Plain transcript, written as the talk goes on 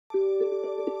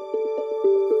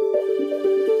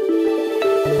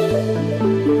Hey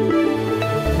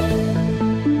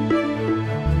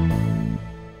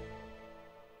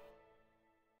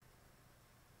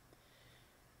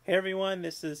everyone,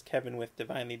 this is Kevin with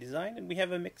Divinely Design, and we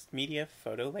have a mixed media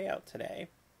photo layout today.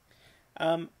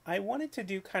 I wanted to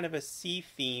do kind of a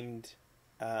sea-themed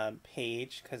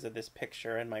page because of this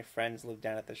picture, and my friends live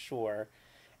down at the shore.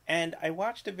 And I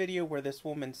watched a video where this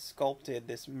woman sculpted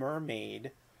this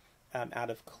mermaid out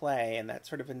of clay, and that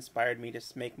sort of inspired me to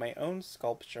make my own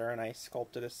sculpture, and I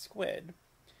sculpted a squid.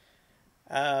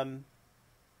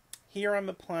 Here I'm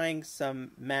applying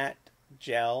some matte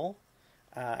gel.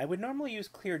 I would normally use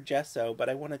clear gesso, but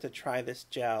I wanted to try this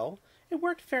gel. It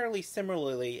worked fairly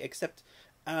similarly, except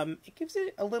it gives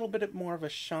it a little bit more of a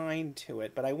shine to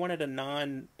it, but I wanted a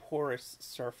non-porous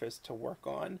surface to work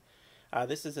on.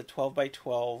 This is a 12 by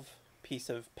 12 piece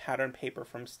of pattern paper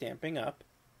from Stampin' Up.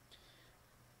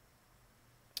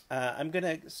 I'm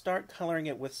going to start coloring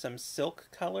it with some silk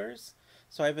colors.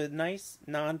 So I have a nice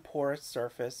non-porous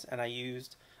surface, and I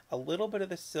used a little bit of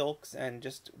the silks and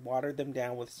just watered them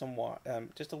down with some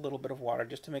just a little bit of water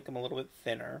just to make them a little bit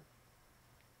thinner.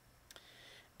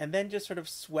 And then just sort of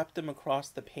swept them across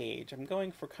the page. I'm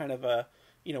going for kind of a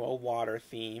water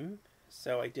theme.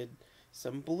 So I did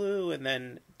some blue and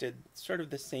then did sort of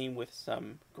the same with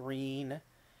some green,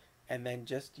 and then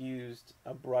just used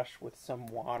a brush with some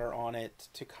water on it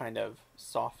to kind of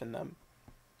soften them.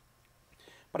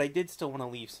 But I did still want to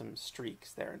leave some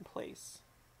streaks there in place.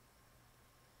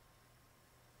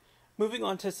 Moving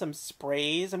on to some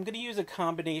sprays, I'm going to use a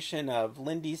combination of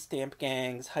Lindy's Stamp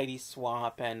Gangs, Heidi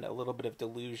Swap, and a little bit of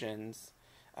Delusions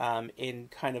in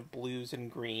kind of blues and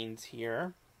greens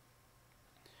here.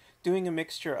 Doing a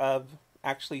mixture of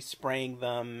actually spraying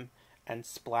them and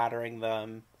splattering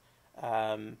them.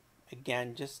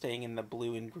 Again, just staying in the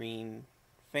blue and green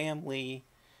family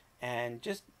and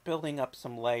just building up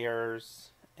some layers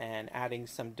and adding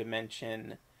some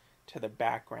dimension to the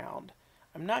background.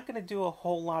 I'm not going to do a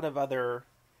whole lot of other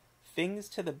things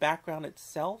to the background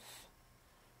itself.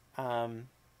 Not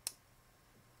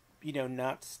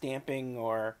stamping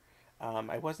or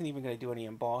I wasn't even going to do any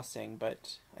embossing,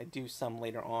 but I do some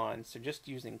later on, so just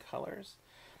using colors.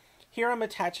 Here I'm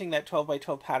attaching that 12 by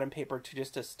 12 pattern paper to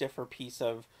just a stiffer piece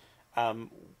of,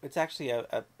 it's actually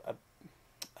a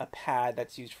pad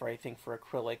that's used for, I think, for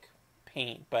acrylic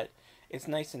paint, but it's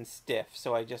nice and stiff,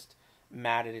 so I just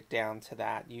matted it down to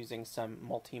that using some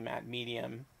multi-matte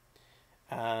medium.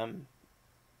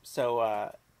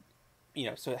 So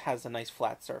it has a nice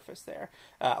flat surface there.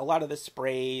 A lot of the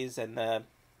sprays and the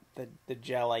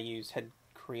gel I used had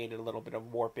created a little bit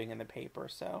of warping in the paper,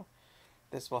 so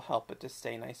this will help it to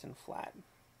stay nice and flat.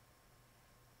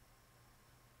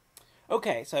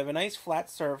 Okay, so I have a nice flat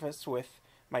surface with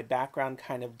my background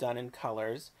kind of done in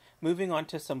colors. Moving on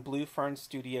to some Blue Fern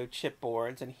Studio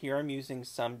chipboards, and here I'm using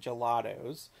some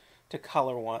gelatos to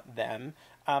color them.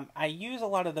 I use a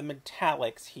lot of the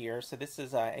metallics here, so this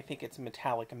is, I think it's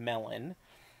metallic melon,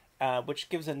 which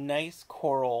gives a nice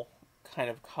coral kind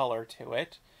of color to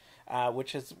it,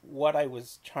 which is what I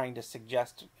was trying to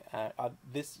suggest.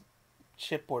 This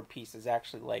chipboard piece is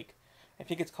actually like, I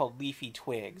think it's called Leafy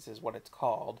Twigs is what it's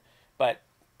called, but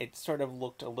it sort of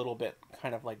looked a little bit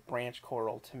kind of like branch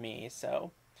coral to me,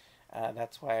 so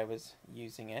that's why I was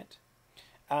using it.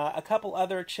 A couple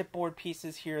other chipboard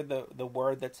pieces here, the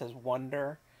word that says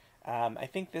wonder. I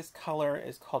think this color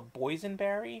is called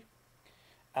boysenberry.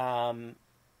 And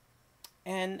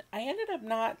I ended up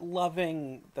not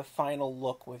loving the final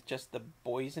look with just the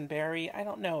boysenberry. I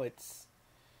don't know,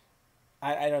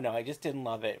 I don't know, I just didn't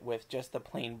love it with just the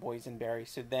plain boysenberry.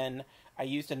 So then I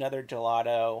used another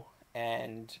gelato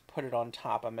and put it on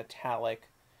top, a metallic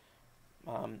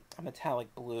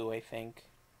blue, I think,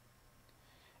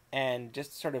 and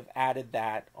just sort of added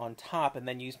that on top, and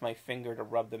then used my finger to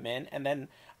rub them in, and then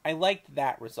I liked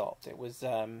that result. It was,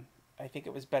 I think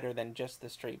it was better than just the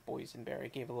straight boysenberry.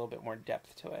 It gave a little bit more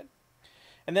depth to it.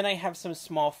 And then I have some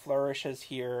small flourishes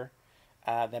here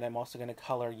that I'm also going to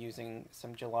color using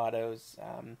some gelatos,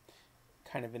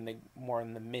 kind of more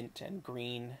in the mint and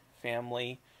green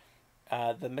family.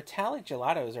 The metallic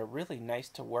gelatos are really nice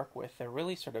to work with. They're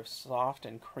really sort of soft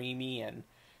and creamy and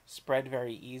spread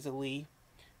very easily.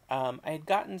 I had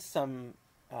gotten some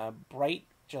bright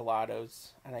gelatos,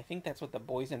 and I think that's what the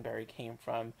boysenberry came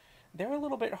from. They're a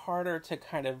little bit harder to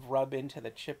kind of rub into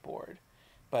the chipboard,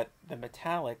 but the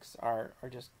metallics are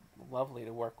just lovely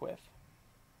to work with.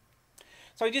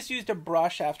 So I just used a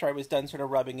brush after I was done sort of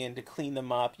rubbing in to clean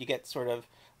them up. You get sort of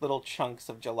little chunks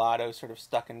of gelato sort of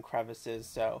stuck in crevices,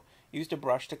 so used a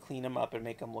brush to clean them up and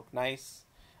make them look nice.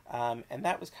 And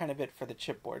that was kind of it for the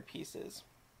chipboard pieces.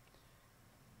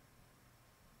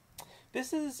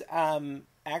 This is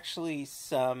actually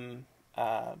some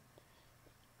um,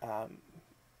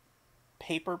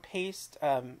 paper paste.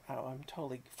 I'm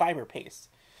totally fiber paste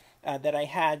that I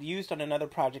had used on another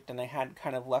project and I had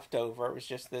kind of left over. It was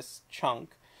just this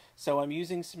chunk. So I'm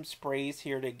using some sprays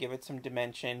here to give it some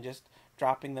dimension, just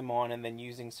dropping them on and then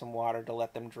using some water to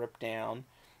let them drip down.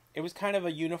 It was kind of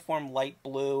a uniform light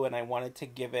blue, and I wanted to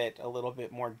give it a little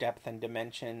bit more depth and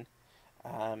dimension.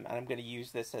 And I'm going to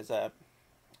use this as a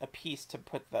piece to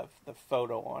put the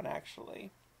photo on,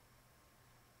 actually.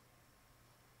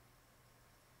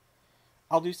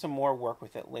 I'll do some more work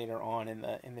with it later on in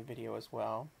the video as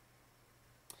well.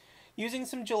 Using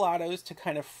some gelatos to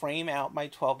kind of frame out my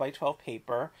 12 by 12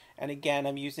 paper. And again,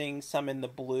 I'm using some in the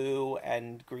blue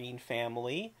and green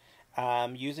family.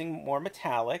 Using more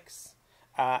metallics.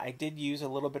 I did use a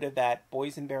little bit of that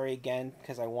boysenberry again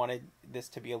because I wanted this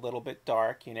to be a little bit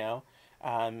dark, you know,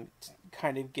 to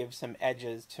kind of give some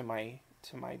edges to my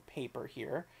paper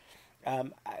here.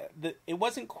 It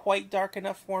wasn't quite dark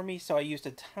enough for me, so I used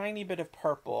a tiny bit of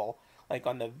purple, like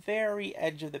on the very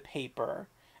edge of the paper,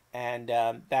 and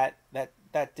that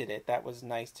did it. That was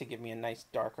nice to give me a nice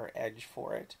darker edge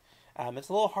for it. It's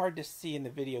a little hard to see in the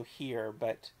video here,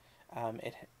 but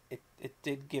it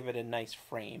did give it a nice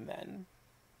frame then.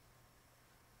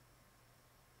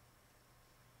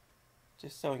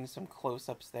 Just showing some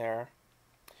close-ups there.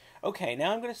 Okay,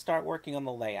 now I'm going to start working on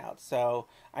the layout. So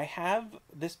I have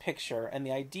this picture, and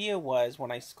the idea was when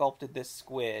I sculpted this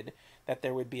squid that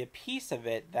there would be a piece of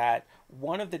it that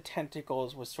one of the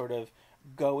tentacles was sort of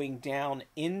going down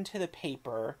into the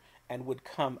paper and would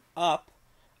come up,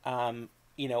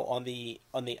 you know, on the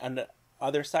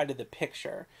other side of the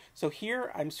picture. So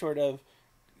here I'm sort of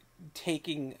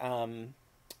taking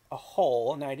a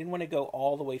hole, and I didn't want to go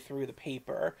all the way through the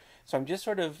paper, so I'm just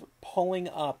sort of pulling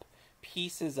up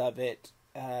pieces of it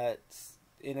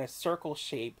in a circle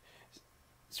shape,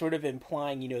 sort of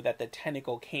implying, you know, that the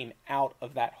tentacle came out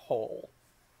of that hole.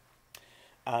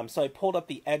 So I pulled up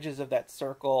the edges of that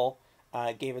circle,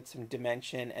 gave it some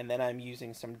dimension, and then I'm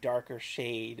using some darker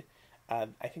shade.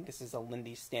 I think this is a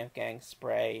Lindy Stamp Gang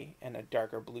spray and a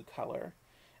darker blue color.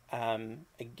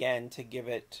 Again, to give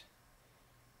it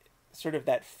sort of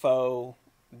that faux,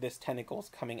 this tentacle's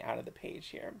coming out of the page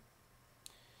here.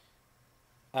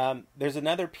 There's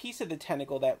another piece of the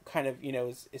tentacle that kind of, you know,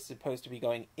 is supposed to be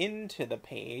going into the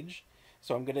page.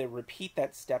 So I'm going to repeat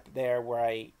that step there where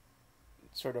I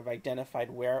sort of identified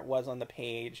where it was on the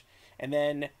page. And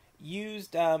then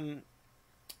used an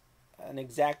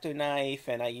X-Acto knife,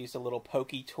 and I used a little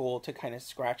pokey tool to kind of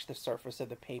scratch the surface of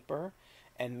the paper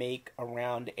and make a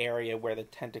round area where the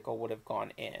tentacle would have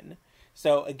gone in.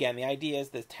 So again, the idea is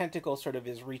the tentacle sort of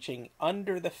is reaching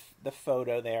under the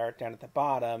photo there down at the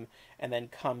bottom, and then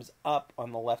comes up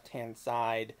on the left-hand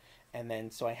side, and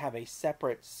then so I have a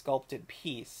separate sculpted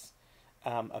piece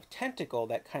of tentacle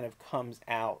that kind of comes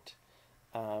out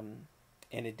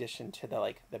in addition to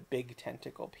the big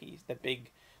tentacle piece, the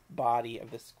big body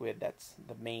of the squid. That's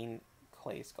the main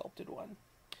clay sculpted one.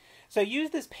 So I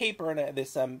used this paper and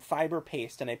this fiber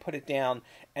paste, and I put it down.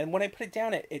 And when I put it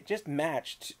down, it just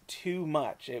matched too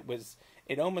much.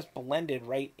 It almost blended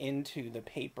right into the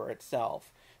paper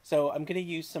itself. So I'm going to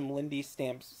use some Lindy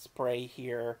Stamp spray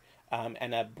here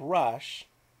and a brush,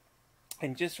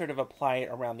 and just sort of apply it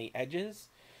around the edges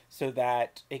so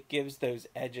that it gives those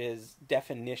edges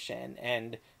definition,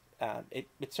 and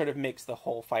it sort of makes the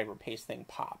whole fiber paste thing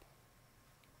pop.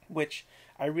 Which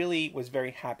I really was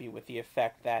very happy with the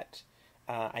effect that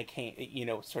I came, you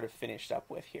know, sort of finished up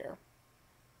with here.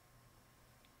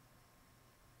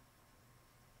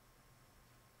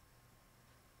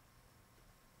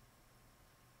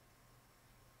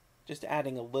 Just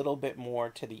adding a little bit more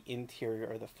to the interior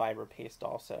of the fiber paste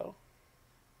also.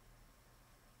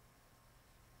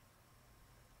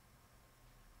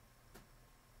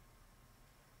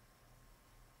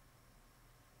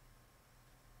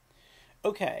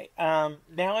 Okay, now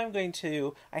I'm going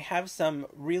to, I have some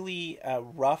really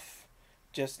rough,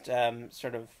 just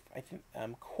sort of, I think,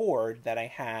 cord that I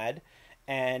had,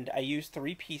 and I used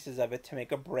 3 pieces of it to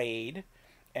make a braid,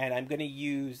 and I'm going to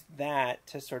use that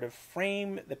to sort of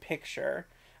frame the picture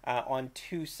on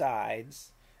 2 sides,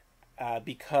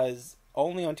 because,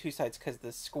 only on 2 sides, because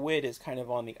the squid is kind of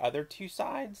on the other 2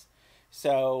 sides,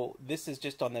 so this is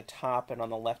just on the top and on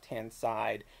the left-hand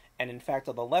side. And in fact,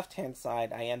 on the left-hand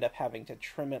side, I end up having to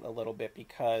trim it a little bit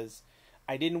because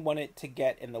I didn't want it to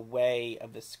get in the way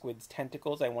of the squid's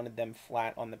tentacles. I wanted them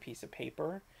flat on the piece of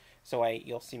paper. So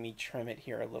you'll see me trim it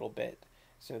here a little bit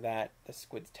so that the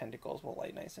squid's tentacles will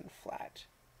lay nice and flat.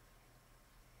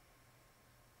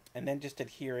 And then just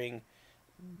adhering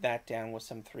that down with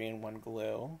some 3-in-1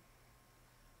 glue.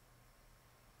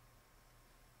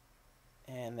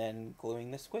 and then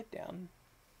gluing the squid down.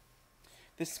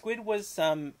 The squid was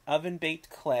some oven-baked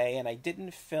clay, and I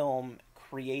didn't film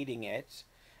creating it.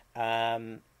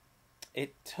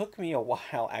 It took me a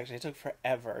while, actually. It took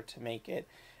forever to make it.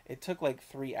 It took like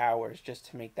 3 hours just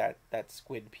to make that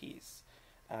squid piece,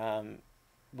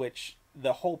 which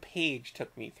the whole page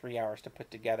took me 3 hours to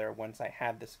put together once I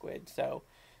had the squid. So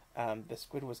the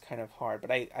squid was kind of hard,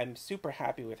 but I'm super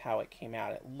happy with how it came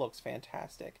out. It looks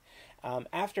fantastic.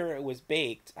 After it was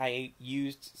baked, I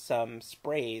used some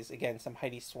sprays, again, some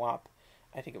Heidi Swapp,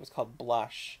 I think it was called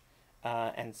Blush,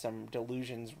 and some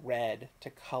Delusions Red to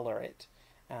color it,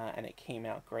 and it came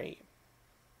out great.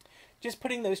 Just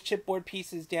putting those chipboard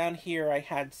pieces down here, I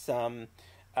had some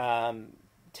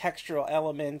textural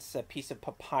elements, a piece of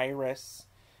papyrus,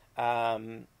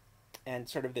 and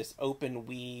sort of this open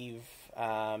weave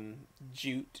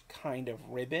jute kind of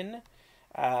ribbon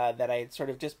that I had sort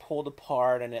of just pulled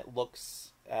apart, and it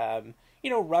looks,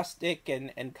 rustic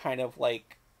and kind of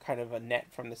like a net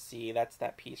from the sea. That's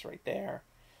that piece right there.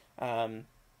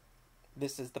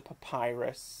 This is the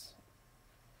papyrus.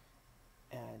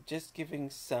 Just giving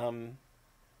some,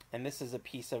 and this is a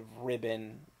piece of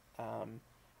ribbon,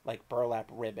 like burlap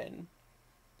ribbon.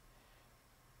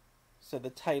 So the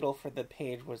title for the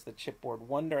page was The Chipboard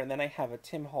Wonder, and then I have a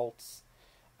Tim Holtz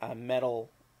metal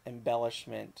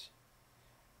embellishment.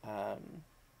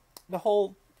 The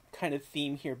whole kind of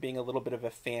theme here being a little bit of a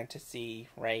fantasy,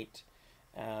 right?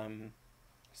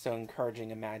 So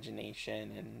encouraging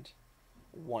imagination and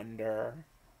wonder,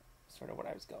 sort of what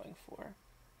I was going for.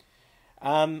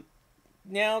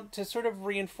 Now, to sort of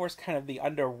reinforce kind of the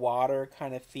underwater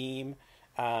kind of theme,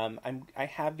 I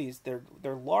have these. They're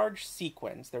large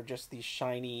sequins. They're just these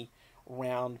shiny,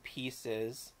 round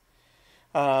pieces,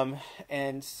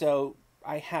 and so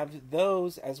I have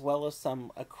those as well as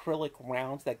some acrylic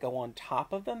rounds that go on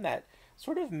top of them that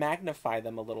sort of magnify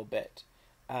them a little bit.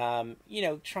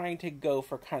 Trying to go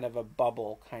for kind of a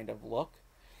bubble kind of look.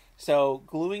 So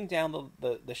gluing down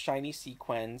the shiny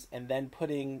sequins and then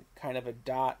putting kind of a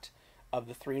dot of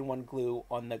the 3-in-1 glue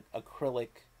on the acrylic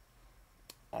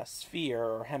sphere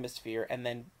or hemisphere, and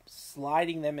then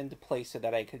sliding them into place so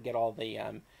that I could get all the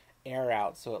air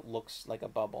out so it looks like a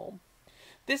bubble.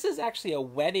 This is actually a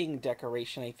wedding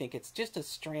decoration, I think. It's just a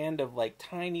strand of like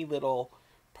tiny little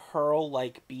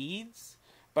pearl-like beads,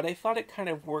 but I thought it kind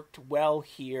of worked well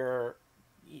here,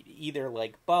 either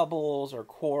like bubbles or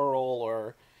coral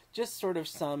or just sort of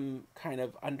some kind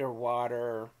of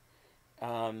underwater,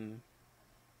 long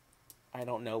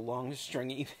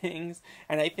stringy things.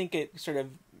 And I think it sort of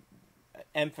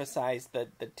emphasized the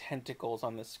tentacles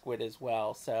on the squid as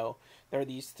well. So there are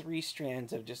these 3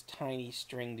 strands of just tiny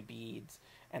stringed beads,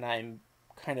 and I'm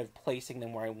kind of placing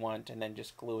them where I want and then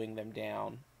just gluing them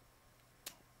down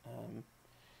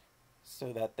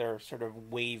so that they're sort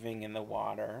of waving in the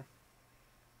water.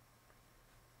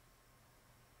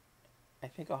 I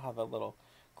think I'll have a little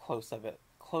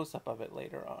close-up of it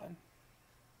later on.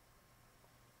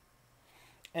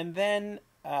 And then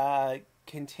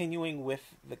continuing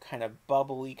with the kind of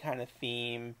bubbly kind of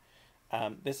theme,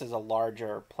 this is a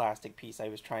larger plastic piece I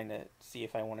was trying to see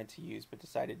if I wanted to use but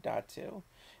decided not to.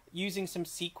 Using some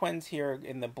sequins here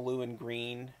in the blue and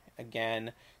green,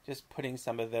 again, just putting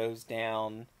some of those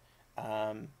down.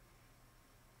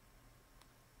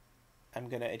 I'm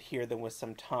going to adhere them with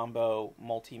some Tombow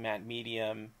Multi-Matte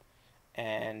Medium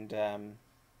and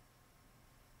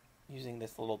using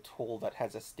this little tool that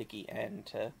has a sticky end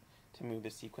to move the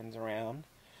sequins around.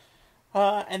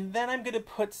 And then I'm going to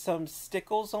put some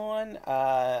stickles on.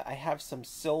 I have some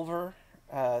silver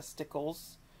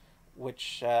stickles,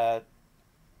 which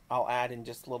I'll add in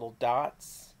just little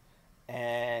dots.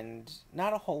 And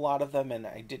not a whole lot of them, and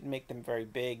I didn't make them very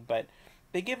big, but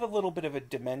they give a little bit of a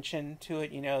dimension to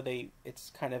it. It's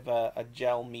kind of a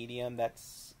gel medium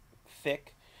that's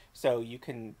thick, so you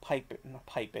can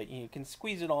you can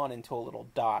squeeze it on into a little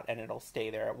dot and it'll stay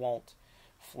there. It won't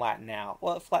flatten out.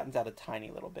 Well, it flattens out a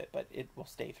tiny little bit, but it will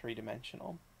stay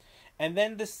 3-dimensional. And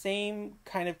then the same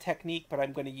kind of technique, but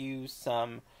I'm going to use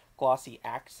some glossy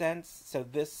accents. So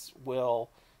this will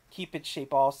keep its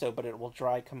shape also, but it will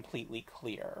dry completely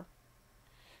clear.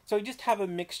 So we just have a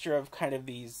mixture of kind of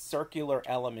these circular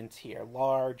elements here,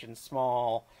 large and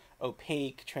small,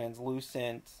 opaque,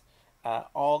 translucent,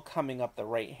 all coming up the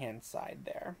right-hand side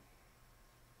there.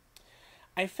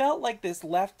 I felt like this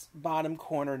left bottom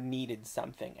corner needed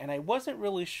something, and I wasn't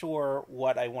really sure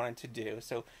what I wanted to do.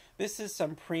 So this is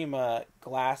some Prima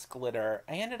glass glitter.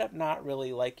 I ended up not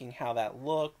really liking how that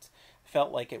looked.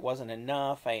 Felt like it wasn't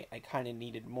enough. I kind of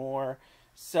needed more.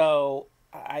 So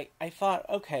I thought,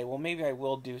 okay, well, maybe I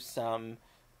will do some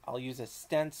I'll use a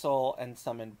stencil and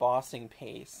some embossing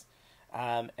paste.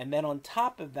 And then on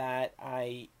top of that,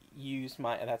 I use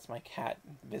that's my cat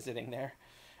visiting there.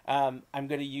 I'm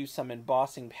going to use some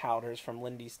embossing powders from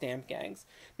Lindy Stamp Gangs.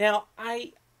 Now,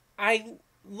 I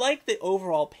like the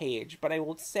overall page, but I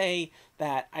will say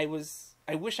that I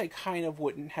wish I kind of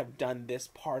wouldn't have done this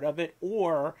part of it,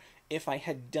 or if I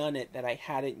had done it, that I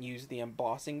hadn't used the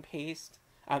embossing paste.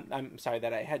 I'm sorry,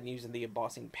 that I hadn't used the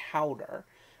embossing powder.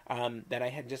 That I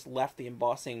had just left the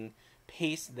embossing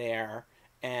paste there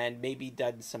and maybe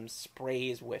done some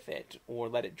sprays with it, or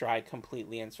let it dry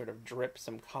completely and sort of drip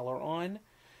some color on.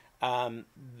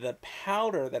 The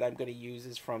powder that I'm going to use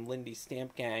is from Lindy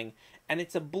Stamp Gang, and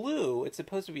it's a blue. It's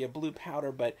supposed to be a blue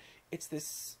powder, but it's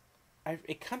this.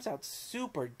 It comes out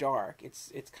super dark.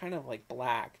 It's kind of like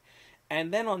black,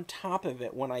 and then on top of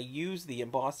it, when I use the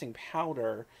embossing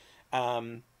powder,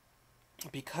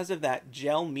 because of that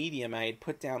gel medium I had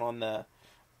put down on the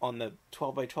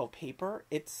 12 by 12 paper,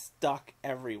 it stuck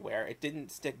everywhere. It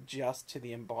didn't stick just to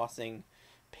the embossing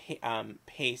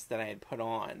paste that I had put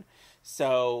on.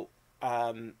 So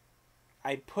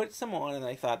I put some on and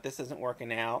I thought this isn't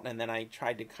working out, and then I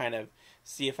tried to kind of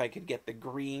see if I could get the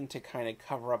green to kind of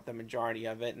cover up the majority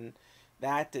of it, and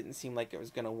that didn't seem like it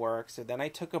was going to work. So then I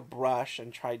took a brush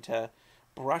and tried to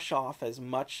brush off as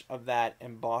much of that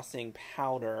embossing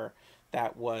powder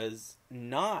that was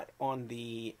not on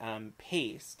the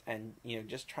paste, and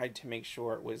just tried to make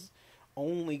sure it was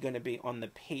only going to be on the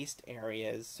paste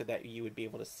areas, so that you would be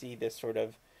able to see this sort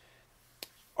of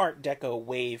Art Deco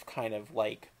wave kind of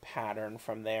like pattern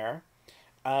from there.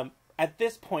 At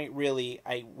this point, really,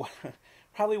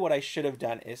 probably what I should have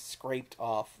done is scraped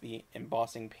off the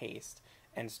embossing paste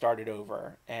and started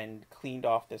over and cleaned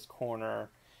off this corner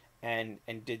and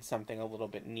did something a little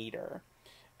bit neater.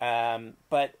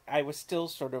 But I was still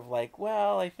sort of like,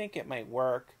 well, I think it might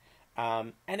work.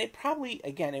 And it probably,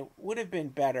 again, it would have been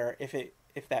better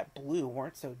if that blue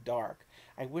weren't so dark.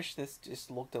 I wish this just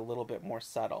looked a little bit more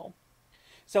subtle.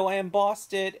 So I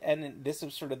embossed it, and this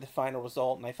was sort of the final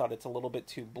result, and I thought it's a little bit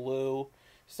too blue.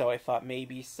 So I thought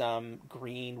maybe some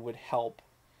green would help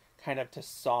kind of to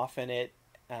soften it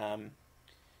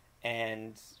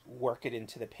and work it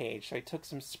into the page. So I took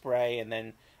some spray and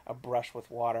then a brush with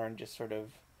water and just sort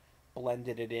of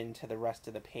blended it into the rest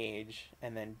of the page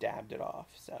and then dabbed it off.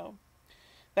 So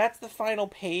that's the final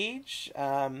page,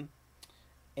 and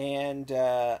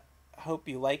hope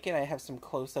you like it. I have some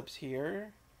close-ups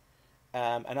here,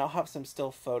 and I'll have some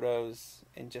still photos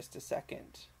in just a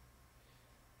second.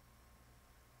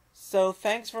 So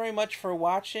thanks very much for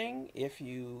watching. If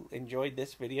you enjoyed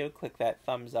this video, click that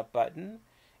thumbs up button.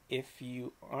 If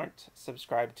you aren't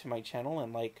subscribed to my channel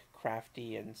and like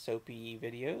crafty and soapy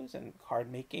videos and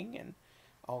card making and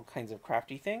all kinds of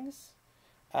crafty things,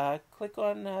 click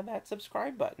on that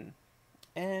subscribe button.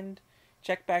 And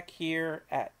check back here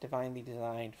at Divinely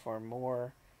Designed for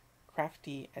more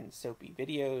crafty and soapy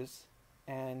videos.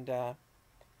 And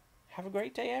have a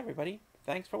great day, everybody.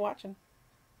 Thanks for watching.